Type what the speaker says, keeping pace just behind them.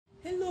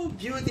Hello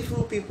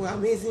beautiful people,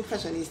 amazing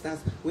fashionistas.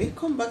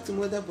 Welcome back to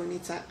Moda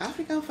Bonita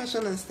African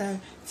Fashion and Style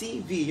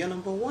TV, your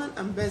number one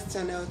and best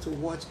channel to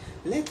watch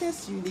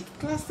latest, unique,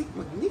 classic,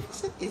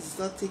 magnificent,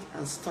 exotic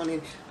and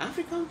stunning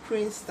African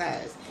print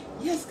styles.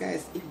 Yes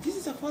guys, if this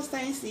is your first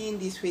time seeing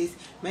this face,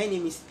 my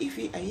name is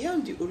Ify. I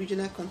am the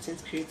original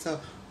content creator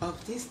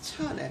of this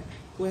channel.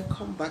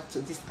 Welcome back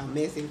to this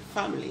amazing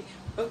family.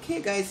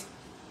 Okay guys,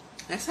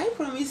 as I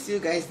promised you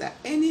guys that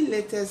any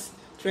latest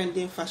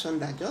trending fashion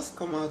that just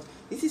come out,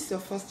 this is your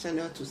first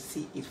channel to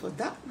see it. For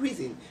that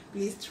reason,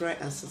 please try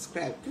and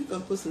subscribe. Click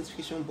on post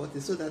notification button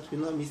so that you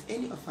will not miss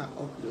any of our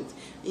uploads.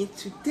 In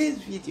today's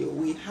video,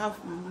 we have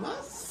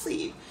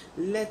massive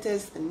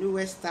latest and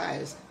newest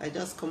styles that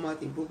just come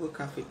out in Bubu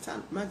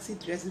KAFTAN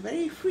MAXI dress,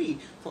 very free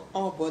for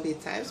all body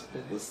types, for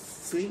both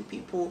slim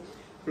people,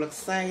 plus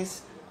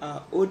size,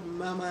 old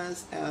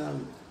mamas,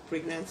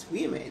 pregnant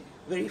women.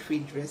 Very free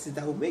dresses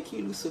that will make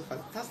you look so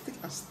fantastic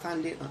and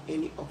standing on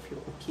any of your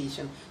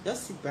occasion.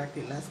 Just sit back,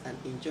 relax and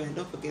enjoy, and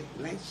don't forget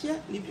to like, share,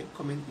 leave your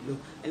comment below.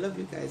 I love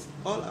you guys,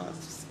 all our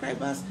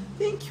subscribers.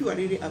 Thank you, I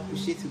really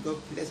appreciate you. God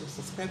bless you for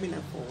subscribing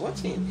and for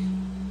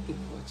watching. Keep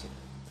watching.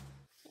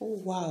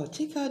 Oh wow,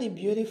 check out the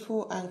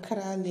beautiful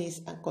Ankara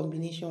lace and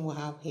combination we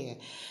have here.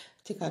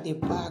 Check out the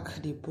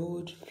back, the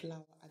bold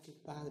flower at the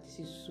back. This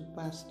is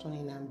super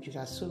stunning and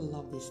beautiful. I so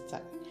love this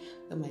style.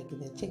 Oh my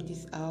goodness, check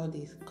this out.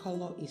 This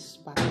color is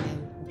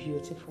sparkling,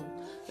 beautiful,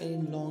 very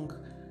long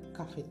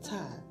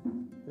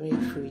kaftan, very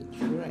free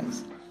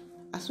dress.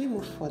 As we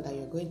move further,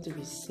 you're going to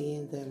be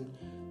seeing them,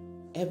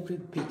 every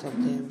bit of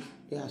them.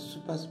 They are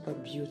super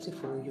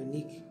beautiful,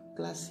 unique,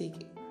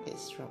 classic,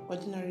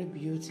 extraordinary,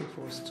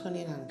 beautiful,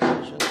 stunning and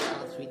gorgeous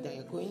outfit that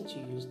you're going to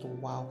use to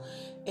wow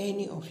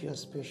any of your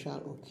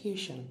special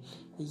occasion.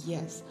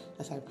 Yes,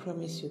 as I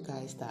promise you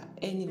guys that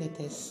any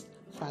latest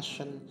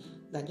fashion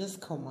that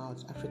just come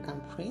out, African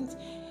print,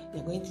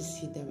 you're going to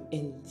see them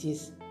in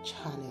this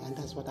channel, and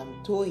that's what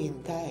I'm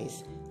doing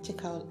guys.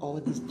 Check out all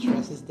these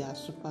dresses. They are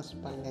super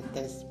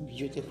latest,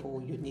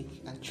 beautiful,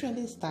 unique and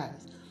trending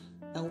styles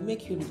that will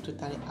make you look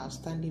totally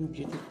outstanding,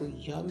 beautiful,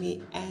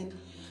 yummy and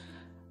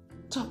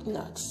top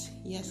notch.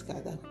 Yes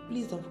guys, and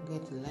please don't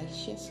forget to like,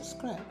 share,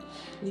 subscribe,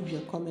 leave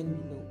your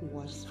comment below,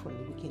 watch from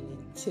the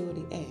beginning till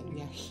the end.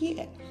 We are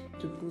here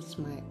to put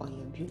smile on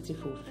your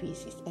beautiful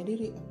faces. I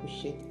really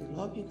appreciate and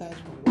love you guys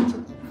for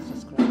watching and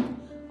subscribing.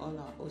 All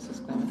our old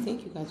subscribers,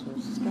 thank you guys for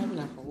subscribing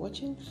and for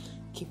watching.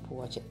 Keep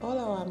watching. All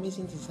our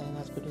amazing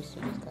designers, kudos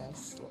to you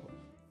guys.